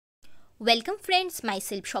Welcome friends,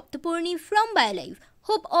 myself saptaparni from BioLive.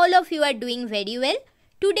 Hope all of you are doing very well.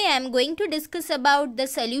 Today I am going to discuss about the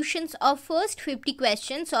solutions of first 50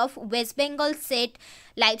 questions of West Bengal set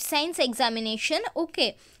Life Science examination,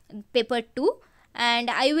 paper 2,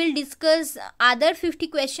 and I will discuss other 50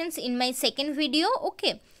 questions in my second video,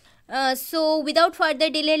 So without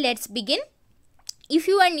further delay, let's begin. If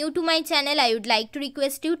you are new to my channel, I would like to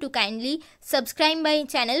request you to kindly subscribe my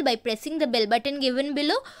channel by pressing the bell button given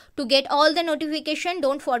below. To get all the notification,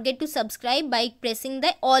 don't forget to subscribe by pressing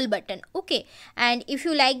the all button. And if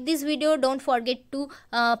you like this video, don't forget to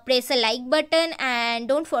press a like button and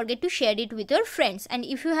don't forget to share it with your friends. And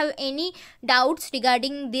if you have any doubts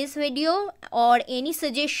regarding this video or any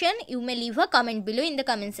suggestion, you may leave a comment below in the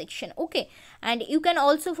comment section. And you can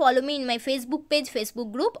also follow me in my Facebook page,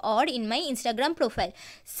 Facebook group, or in my Instagram profile.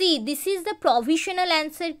 See, this is the provisional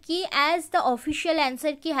answer key, as the official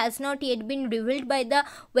answer key has not yet been revealed by the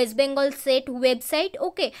West Bengal set website.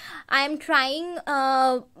 I am trying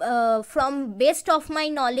from best of my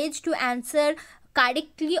knowledge to answer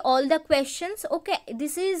correctly all the questions.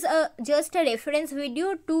 This is just a reference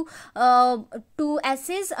video to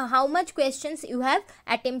assess how much questions you have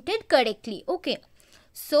attempted correctly.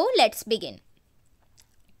 So let's begin.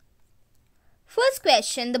 First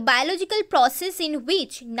question, the biological process in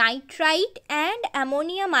which nitrite and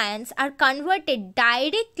ammonium ions are converted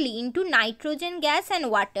directly into nitrogen gas and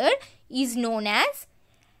water is known as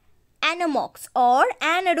NAMOX or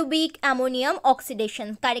anaerobic ammonium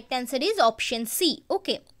oxidation. Correct answer is option C.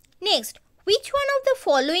 Next, which one of the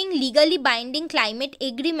following legally binding climate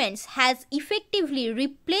agreements has effectively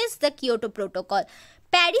replaced the Kyoto Protocol?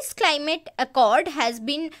 Paris Climate Accord has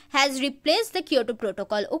replaced the Kyoto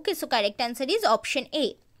Protocol. So correct answer is option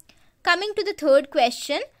A. Coming to the third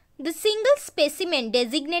question, the single specimen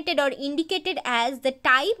designated or indicated as the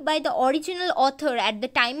type by the original author at the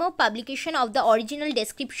time of publication of the original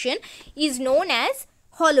description is known as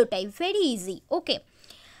holotype. Very easy.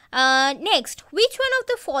 Next, which one of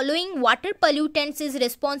the following water pollutants is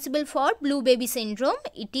responsible for blue baby syndrome?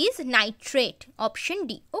 It is nitrate. Option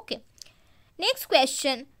D. Next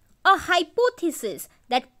question, a hypothesis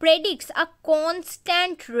that predicts a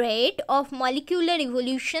constant rate of molecular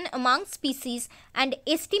evolution among species and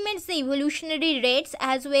estimates the evolutionary rates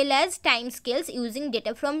as well as time scales using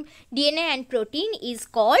data from DNA and protein is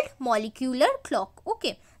called molecular clock.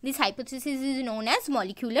 This hypothesis is known as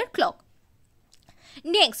molecular clock.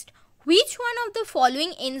 Next, which one of the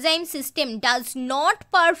following enzyme system does not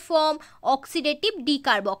perform oxidative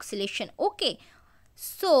decarboxylation?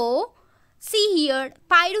 So see here,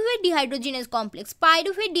 pyruvate dehydrogenase complex.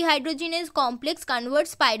 Pyruvate dehydrogenase complex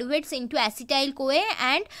converts pyruvates into acetyl-CoA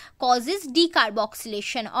and causes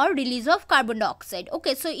decarboxylation or release of carbon dioxide.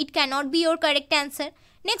 So it cannot be your correct answer.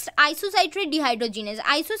 Next, isocitrate dehydrogenase.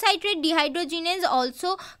 Isocitrate dehydrogenase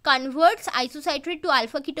also converts isocitrate to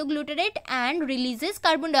alpha ketoglutarate and releases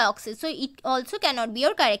carbon dioxide. So it also cannot be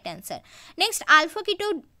your correct answer. Next, alpha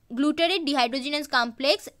ketoglutarate dehydrogenase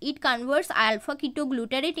complex, it converts alpha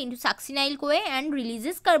ketoglutarate into succinyl-CoA and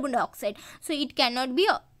releases carbon dioxide. So it cannot be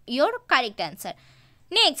your correct answer.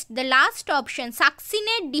 Next, the last option,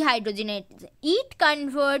 succinate dehydrogenase, it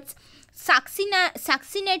converts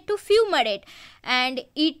succinate to fumarate, and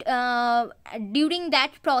it during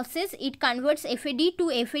that process it converts FAD to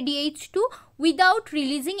FADH2 without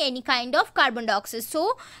releasing any kind of carbon dioxide.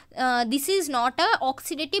 So this is not a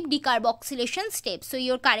oxidative decarboxylation step. So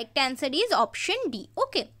your correct answer is option D.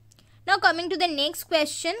 Now coming to the next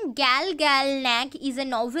question, Gall NAC is a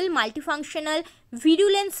novel multifunctional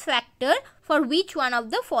virulence factor for which one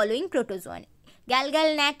of the following protozoan? Gall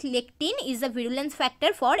NAC lectin is a virulence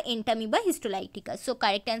factor for Entamoeba histolytica. So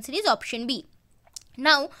correct answer is option B.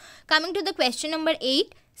 Now coming to the question number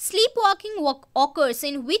 8, sleepwalking occurs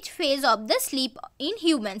in which phase of the sleep in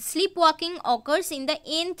humans? Sleepwalking occurs in the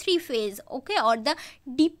N3 phase, or the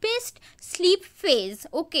deepest sleep phase,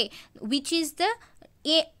 which is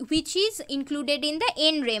included in the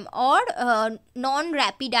NREM or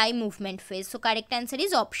non-rapid eye movement phase. So correct answer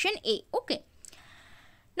is option A.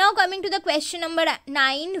 Now coming to the question number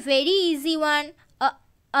 9, very easy one.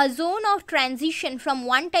 A zone of transition from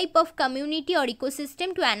one type of community or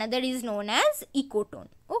ecosystem to another is known as ecotone.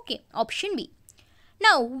 Option B.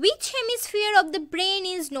 Now, which hemisphere of the brain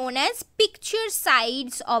is known as picture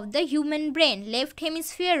sides of the human brain? Left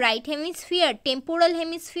hemisphere, right hemisphere, temporal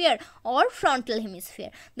hemisphere, or frontal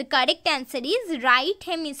hemisphere? The correct answer is right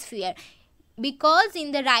hemisphere. Because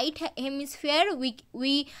in the right hemisphere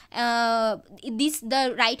the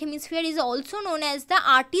right hemisphere is also known as the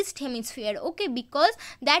artist hemisphere, because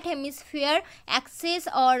that hemisphere access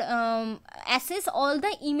all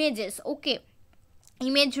the images,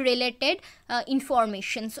 image related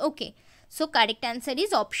informations. Okay, so correct answer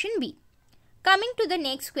is option B. Coming to the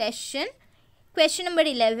next question. Question number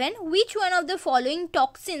 11. Which one of the following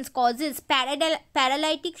toxins causes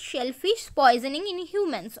paralytic shellfish poisoning in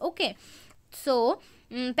humans? Okay, so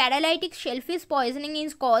paralytic shellfish poisoning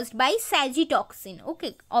is caused by sagittocin.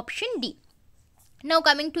 Okay, option D. Now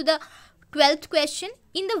coming to the 12th question.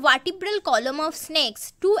 In the vertebral column of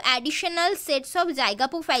snakes, 2 additional sets of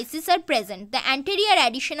zygapophyses are present. The anterior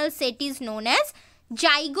additional set is known as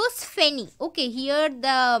zygospheny. Okay, here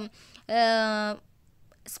the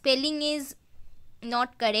spelling is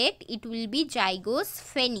not correct. It will be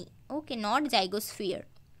zygospheny. Okay, not zygosphere.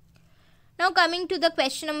 Now coming to the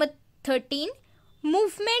question number 13.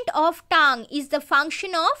 Movement of tongue is the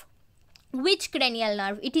function of which cranial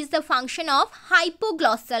nerve? It is the function of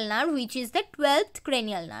hypoglossal nerve, which is the 12th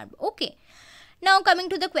cranial nerve. Okay. Now coming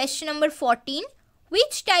to the question number 14.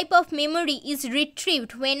 Which type of memory is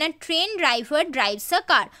retrieved when a train driver drives a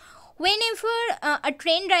car? Whenever a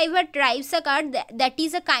train driver drives a car, that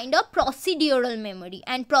is a kind of procedural memory,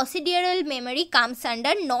 and procedural memory comes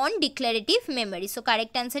under non-declarative memory. So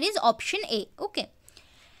correct answer is option A. Okay.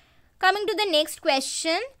 Coming to the next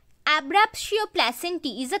question. Abruptio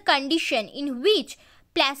placentae is a condition in which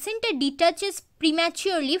placenta detaches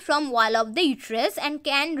prematurely from wall of the uterus and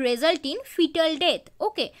can result in fetal death.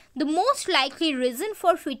 Okay, the most likely reason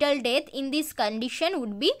for fetal death in this condition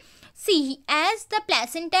would be, see, as the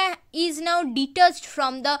placenta is now detached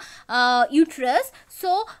from the uterus,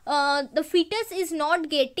 so the fetus is not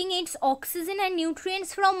getting its oxygen and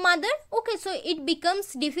nutrients from mother. Okay, so it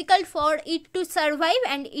becomes difficult for it to survive,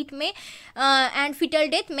 and it may and fetal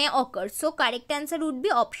death may occur. So correct answer would be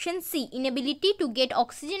option C, inability to get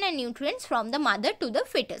oxygen and nutrients from the mother to the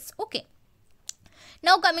fetus. Okay.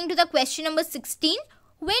 Now coming to the question number 16.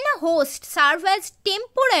 When a host serves as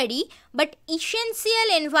temporary but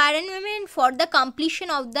essential environment for the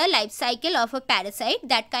completion of the life cycle of a parasite,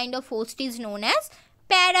 that kind of host is known as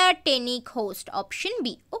paratenic host. Option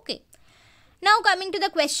B. Okay. Now coming to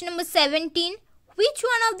the question number 17. Which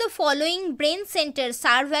one of the following brain centers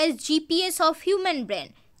serve as GPS of human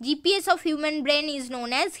brain? GPS of human brain is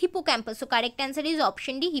known as hippocampus. So correct answer is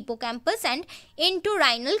option D, hippocampus and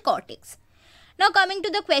entorhinal cortex. Now coming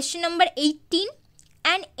to the question number 18.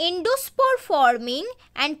 An endosperm forming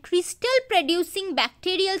and crystal producing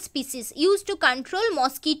bacterial species used to control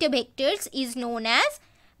mosquito vectors is known as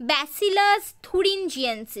Bacillus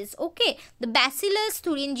thuringiensis. Okay, the Bacillus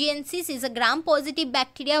thuringiensis is a gram-positive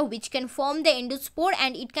bacteria which can form the endospore,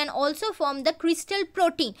 and it can also form the crystal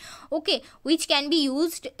protein. Okay, which can be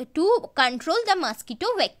used to control the mosquito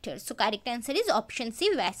vectors. So correct answer is option C,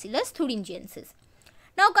 Bacillus thuringiensis.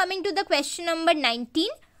 Now coming to the question number 19.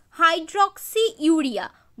 Hydroxyurea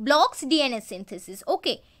blocks DNA synthesis.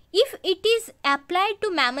 Okay, if it is applied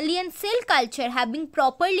to mammalian cell culture having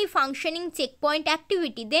properly functioning checkpoint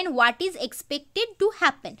activity, then what is expected to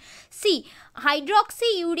happen? See,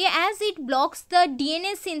 hydroxyurea, as it blocks the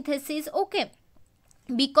DNA synthesis, okay,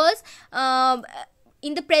 because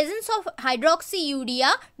in the presence of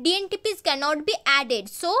hydroxyurea, DNTPs cannot be added,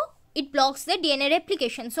 so it blocks the DNA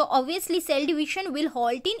replication. So obviously cell division will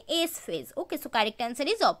halt in S phase. Okay, so correct answer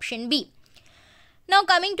is option B. Now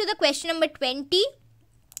coming to the question number 20.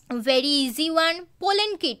 Very easy one.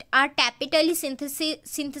 Pollen kit are tapetally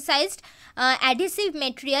synthesized adhesive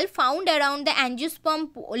material found around the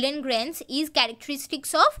angiosperm pollen grains is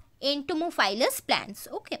characteristics of entomophilous plants.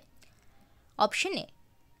 Okay, option A.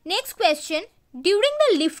 Next question. During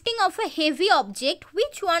the lifting of a heavy object,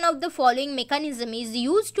 which one of the following mechanism is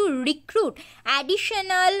used to recruit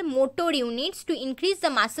additional motor units to increase the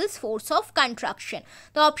muscle's force of contraction?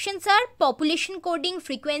 The options are population coding,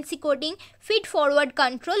 frequency coding, feed-forward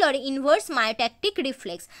control, or inverse myotactic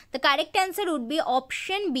reflex. The correct answer would be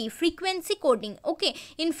option B, frequency coding. Okay,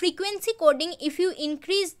 in frequency coding, if you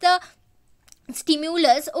increase the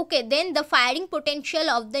stimulus, okay, then the firing potential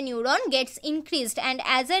of the neuron gets increased, and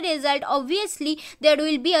as a result obviously there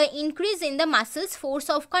will be an increase in the muscle's force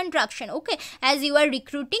of contraction, okay, as you are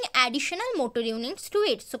recruiting additional motor units to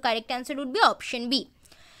it. So correct answer would be option B.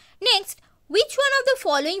 Next, which one of the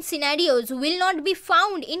following scenarios will not be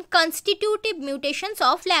found in constitutive mutations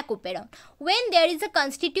of lac operon? When there is a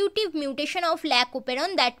constitutive mutation of lac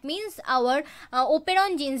operon, that means our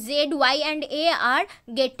operon genes Z, Y and A are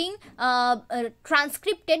getting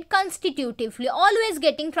transcripted constitutively, always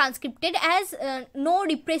getting transcripted, as no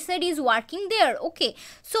repressor is working there. Okay,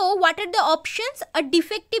 so what are the options? A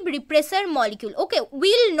defective repressor molecule, okay,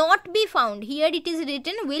 will not be found. Here it is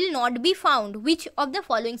written will not be found. Which of the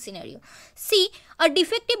following scenario? C. A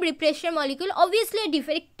defective repressor molecule. Obviously, a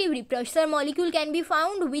defective repressor molecule can be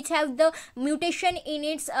found which have the mutation in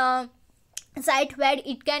its site where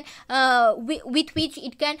it can with which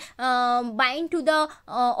it can bind to the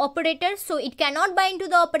operator. So it cannot bind to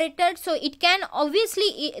the operator, so it can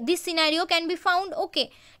obviously this scenario can be found.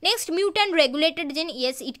 Okay, next, mutant regulated gene.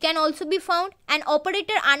 Yes, it can also be found. An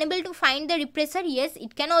operator unable to find the repressor. Yes,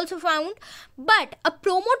 it can also found. But a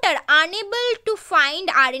promoter unable to find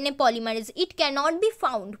RNA polymerase, it cannot be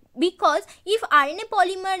found, because if RNA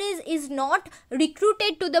polymerase is not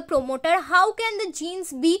recruited to the promoter, how can the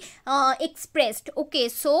genes be expressed? Okay,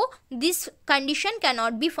 so this condition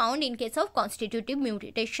cannot be found in case of constitutive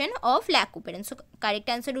mutation of lac operans. So correct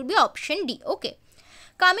answer would be option D. Okay,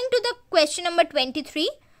 coming to the question number 23.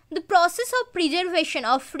 The process of preservation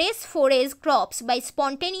of fresh forage crops by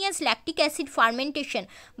spontaneous lactic acid fermentation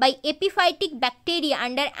by epiphytic bacteria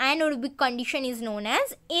under anaerobic condition is known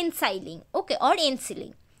as ensiling. Okay, or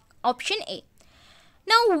ensiling. Option A.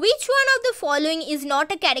 Now, which one of the following is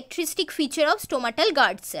not a characteristic feature of stomatal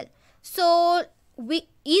guard cell? So,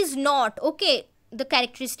 is not, okay, the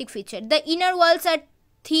characteristic feature. The inner walls are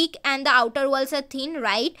thick and the outer walls are thin,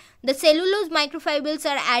 right? The cellulose microfibrils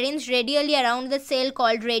are arranged radially around the cell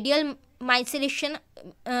called radial myceliation.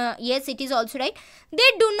 Yes, it is also right.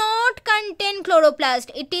 They do not contain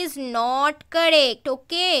chloroplast. It is not correct.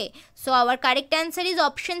 Okay, so our correct answer is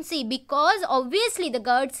option C, because obviously the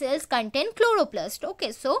guard cells contain chloroplast.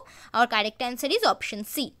 Okay, so our correct answer is option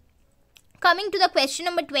C. Coming to the question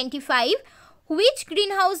number 25. Which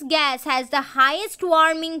greenhouse gas has the highest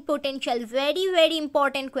warming potential? Very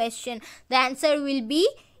important question. The answer will be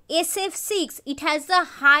SF6. It has the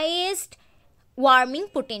highest warming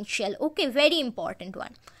potential. Okay, very important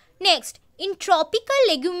one. Next, in tropical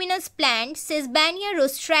leguminous plants, Sesbania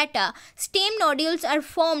rostrata, stem nodules are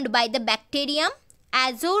formed by the bacterium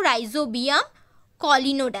Azorhizobium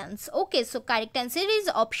colinodans. Okay, so correct answer is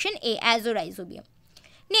option A, Azorhizobium.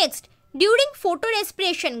 Next, during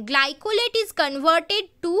photorespiration, glycolate is converted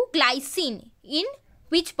to glycine in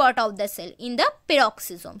which part of the cell? In the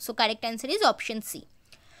peroxisome. So correct answer is option C.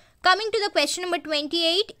 Coming to the question number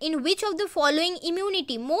 28. In which of the following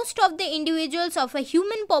immunity most of the individuals of a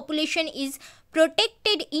human population is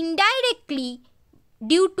protected indirectly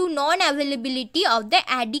due to non-availability of the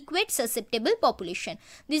adequate susceptible population?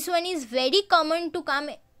 This one is very common to come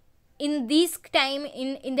in this time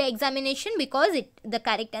in the examination, because the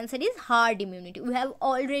correct answer is hard immunity. We have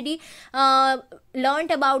already learnt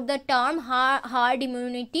about the term hard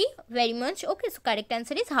immunity very much. Okay, so correct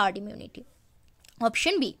answer is hard immunity.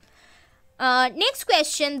 Option B. Next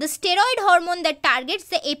question. The steroid hormone that targets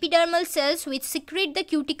the epidermal cells which secrete the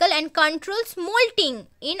cuticle and controls molting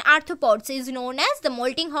in arthropods is known as, the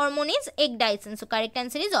molting hormone is ecdysone. So correct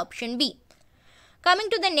answer is option B.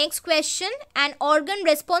 Coming to the next question. An organ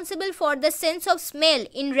responsible for the sense of smell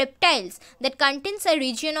in reptiles that contains a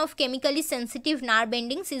region of chemically sensitive nerve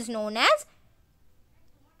endings is known as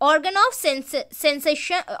organ of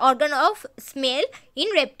organ of smell in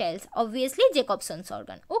reptiles. Obviously Jacobson's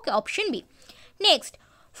organ. Okay, option B. Next,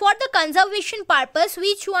 for the conservation purpose,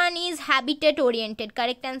 which one is habitat oriented?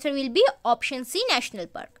 Correct answer will be option C, national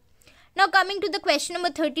park. Now coming to the question number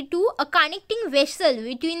 32. A connecting vessel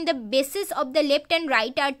between the bases of the left and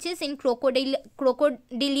right arches in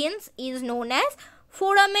crocodilians is known as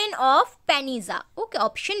foramen of Paniza. Okay,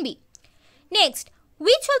 option B. Next,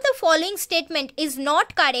 which of the following statement is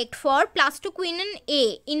not correct for plastoquinin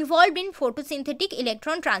A involved in photosynthetic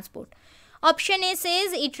electron transport? Option A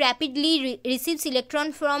says it rapidly receives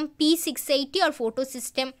electron from P680 or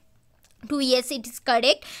photosystem 2. Yes, it is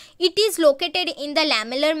correct. It is located in the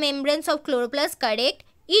lamellar membranes of chloroplast. Correct.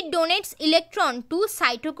 It donates electron to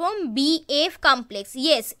cytochrome BF complex.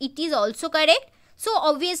 Yes, it is also correct. So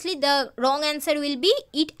obviously the wrong answer will be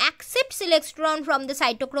it accepts electron from the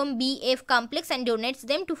cytochrome BF complex and donates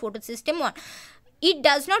them to photosystem 1. It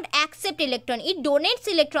does not accept electron. It donates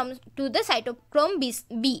electrons to the cytochrome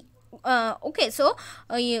B. Okay, so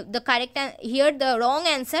the correct here the wrong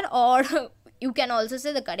answer, or you can also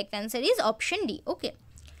say the correct answer is option D. Okay.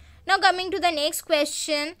 Now coming to the next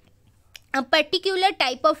question. A particular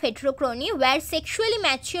type of heterochrony where sexually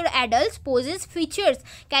mature adults possess features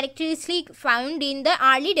characteristically found in the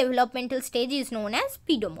early developmental stage is known as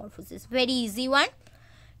pedomorphosis. Very easy one.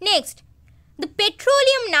 Next, the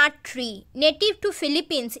petroleum nut tree native to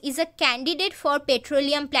Philippines is a candidate for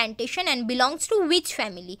petroleum plantation and belongs to which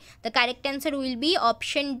family? The correct answer will be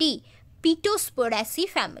option D, Pittosporaceae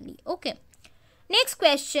family. Okay. Next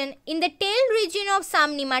question. In the tail region of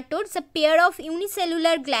some nematodes, a pair of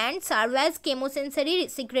unicellular glands serve as chemosensory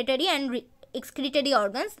secretory and excretory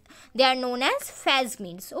organs. They are known as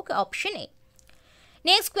phasmids. Okay, option A.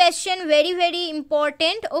 Next question, very very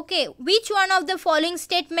important. Okay, which one of the following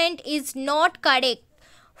statement is not correct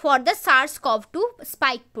for the SARS-CoV-2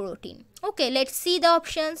 spike protein? Okay, let's see the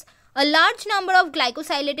options. A large number of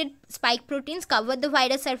glycosylated spike proteins cover the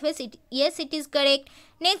virus surface. Yes, it is correct.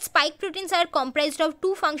 Next, spike proteins are comprised of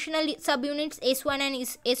two functional subunits, S1 and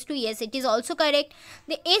S2. Yes, it is also correct.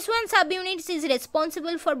 The S1 subunit is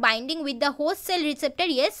responsible for binding with the host cell receptor.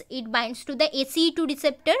 Yes, it binds to the ACE2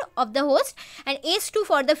 receptor of the host, and S2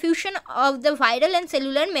 for the fusion of the viral and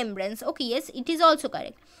cellular membranes. Okay, yes, it is also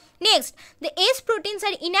correct. Next, the S proteins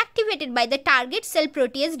are inactivated by the target cell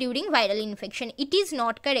protease during viral infection. It is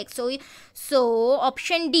not correct. So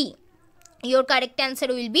option D. Your correct answer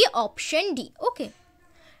will be option D. Okay.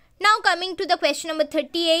 Now coming to the question number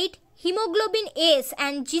 38. Hemoglobin S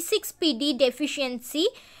and G6PD deficiency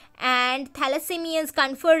and thalassemias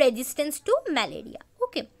confer resistance to malaria.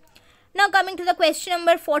 Okay. Now coming to the question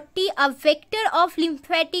number 40. A vector of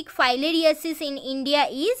lymphatic filariasis in India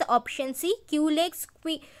is option C. Culex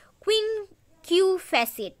Q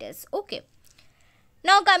fasciatus. Okay.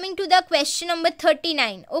 Now coming to the question number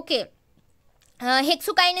 39. Okay.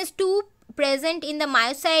 Hexokinase 2 present in the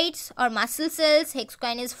myocytes or muscle cells,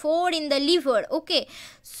 hexokinase 4 in the liver. Okay,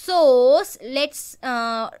 so let's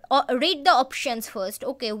read the options first.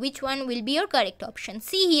 Okay, which one will be your correct option?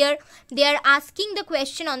 See here, they are asking the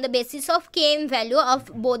question on the basis of Km value of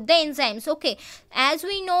both the enzymes. Okay, as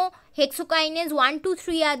we know, hexokinase 1, 2,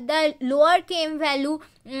 3 are the lower Km value,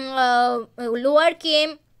 lower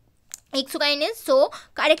Km hexokinase. So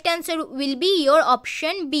correct answer will be your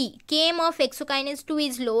option B. Km of hexokinase 2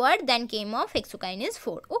 is lower than Km of hexokinase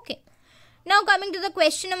 4. Okay. Now coming to the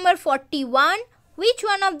question number 41. Which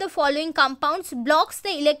one of the following compounds blocks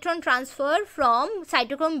the electron transfer from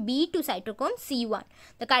cytochrome B to cytochrome C1?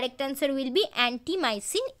 The correct answer will be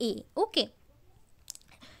antimycin A. Okay.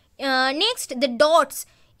 Next, the DOTS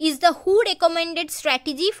is the WHO recommended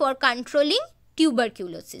strategy for controlling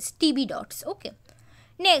tuberculosis, TB DOTS. Okay.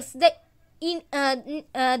 Next, the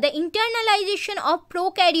internalization of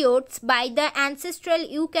prokaryotes by the ancestral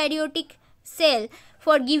eukaryotic cell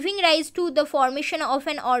for giving rise to the formation of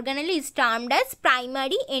an organelle is termed as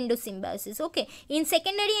primary endosymbiosis. Okay, in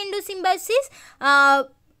secondary endosymbiosis, a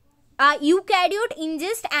eukaryote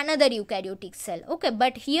ingests another eukaryotic cell. Okay,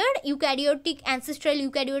 but here ancestral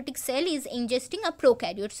eukaryotic cell is ingesting a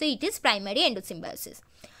prokaryote, so it is primary endosymbiosis.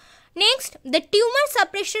 Next, the tumor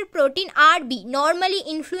suppressor protein RB normally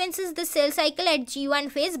influences the cell cycle at G1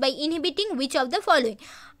 phase by inhibiting which of the following?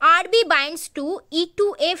 RB binds to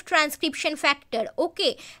E2F transcription factor,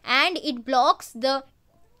 okay, and it blocks the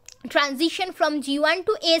transition from G1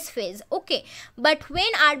 to S phase. Okay, but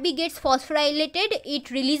when RB gets phosphorylated, it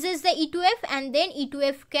releases the E2F, and then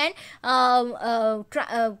E2F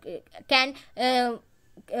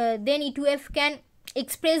can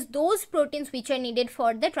express those proteins which are needed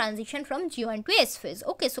for the transition from G1 to S phase.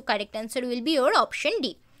 Okay, so correct answer will be your option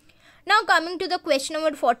D. Now coming to the question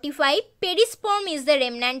number 45. Perisperm is the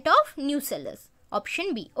remnant of nucellus.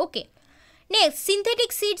 Option B. Okay. Next,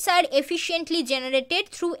 synthetic seeds are efficiently generated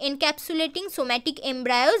through encapsulating somatic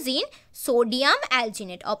embryos in sodium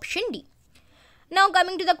alginate. Option D. Now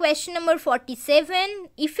coming to the question number 47.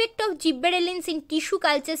 Effect of gibberellins in tissue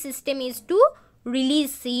culture system is to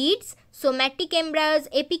release seeds, somatic embryos,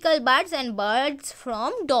 apical buds and buds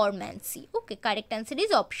from dormancy. Okay, correct answer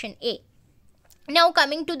is option A. Now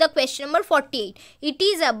coming to the question number 48. It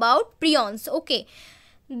is about prions. Okay,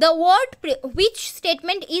 the word which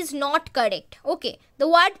statement is not correct? Okay, the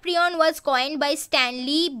word prion was coined by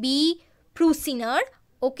Stanley B. Prusiner.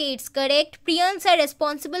 Okay, it's correct. Prions are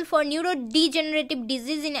responsible for neurodegenerative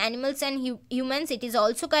disease in animals and humans. It is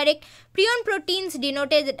also correct. Prion proteins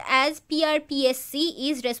denoted as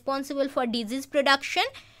PRPSC is responsible for disease production.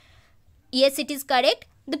 Yes, it is correct.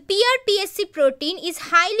 The PRPSC protein is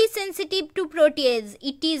highly sensitive to protease.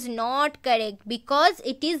 It is not correct because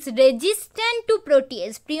it is resistant to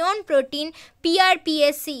protease. Prion protein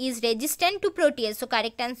PRPSC is resistant to protease. So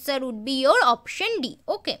correct answer would be your option D.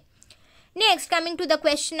 Okay. Next, coming to the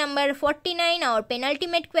question number 49, our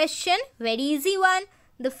penultimate question, very easy one.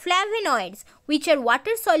 The flavonoids, which are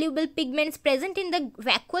water-soluble pigments present in the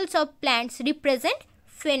vacuoles of plants, represent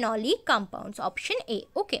phenolic compounds. Option A.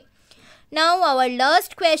 Okay. Now, our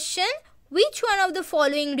last question, which one of the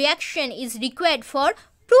following reaction is required for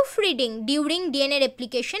proofreading during DNA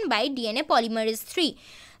replication by DNA polymerase 3?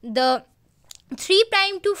 The 3'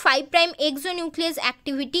 to 5' exonuclease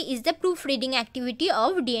activity is the proofreading activity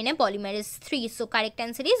of DNA polymerase 3. So correct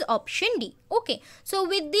answer is option D. Okay, so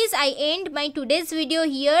with this I end my today's video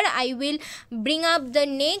here. I will bring up the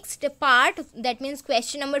next part, that means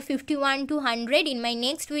question number 51 to 100 in my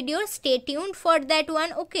next video. Stay tuned for that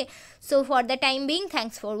one. Okay, so for the time being,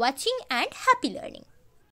 thanks for watching and happy learning.